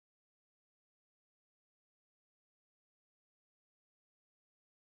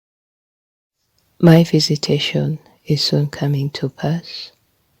My visitation is soon coming to pass.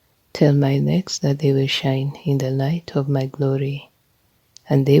 Tell my necks that they will shine in the light of my glory,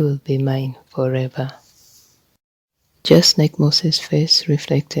 and they will be mine forever. Just like Moses' face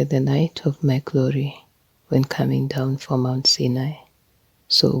reflected the light of my glory when coming down from Mount Sinai,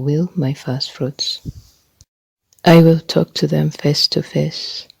 so will my first fruits. I will talk to them face to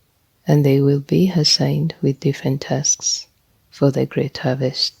face, and they will be assigned with different tasks for the great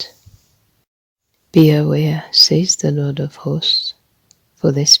harvest. Be aware, says the Lord of hosts,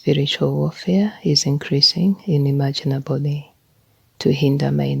 for the spiritual warfare is increasing unimaginably to hinder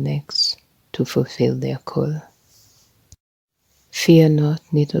my necks to fulfill their call. Fear not,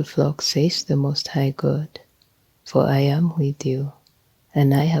 little flock, says the Most High God, for I am with you,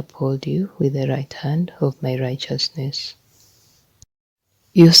 and I uphold you with the right hand of my righteousness.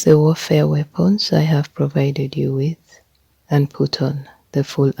 Use the warfare weapons I have provided you with, and put on the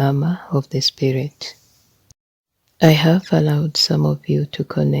full armor of the Spirit. I have allowed some of you to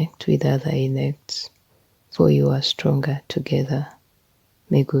connect with other elects, for you are stronger together.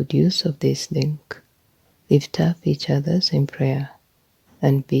 Make good use of this link. Lift up each other's in prayer,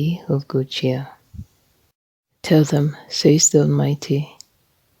 and be of good cheer. Tell them, says the Almighty,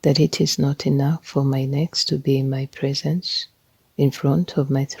 that it is not enough for my necks to be in my presence, in front of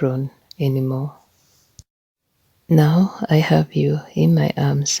my throne anymore. Now I have you in my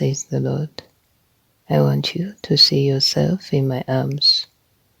arms, says the Lord. I want you to see yourself in my arms,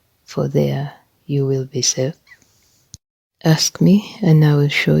 for there you will be safe. Ask me, and I will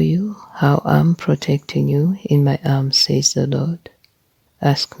show you how I'm protecting you in my arms, says the Lord.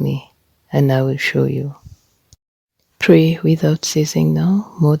 Ask me, and I will show you. Pray without ceasing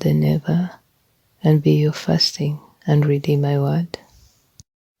now, more than ever, and be your fasting and reading my word.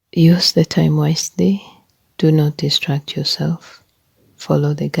 Use the time wisely. Do not distract yourself.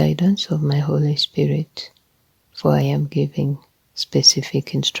 Follow the guidance of my Holy Spirit, for I am giving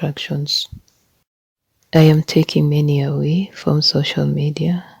specific instructions. I am taking many away from social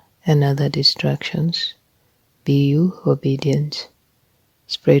media and other distractions. Be you obedient.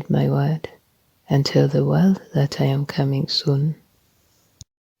 Spread my word and tell the world that I am coming soon.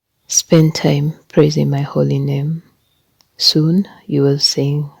 Spend time praising my holy name. Soon you will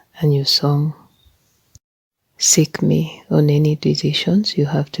sing a new song. Seek me on any decisions you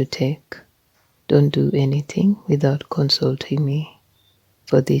have to take. Don't do anything without consulting me,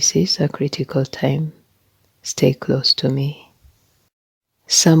 for this is a critical time. Stay close to me.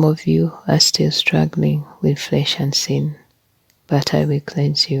 Some of you are still struggling with flesh and sin, but I will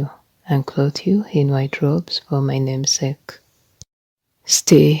cleanse you and clothe you in white robes for my name's sake.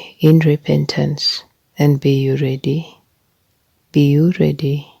 Stay in repentance and be you ready. Be you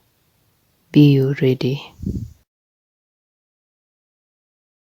ready. Be you ready.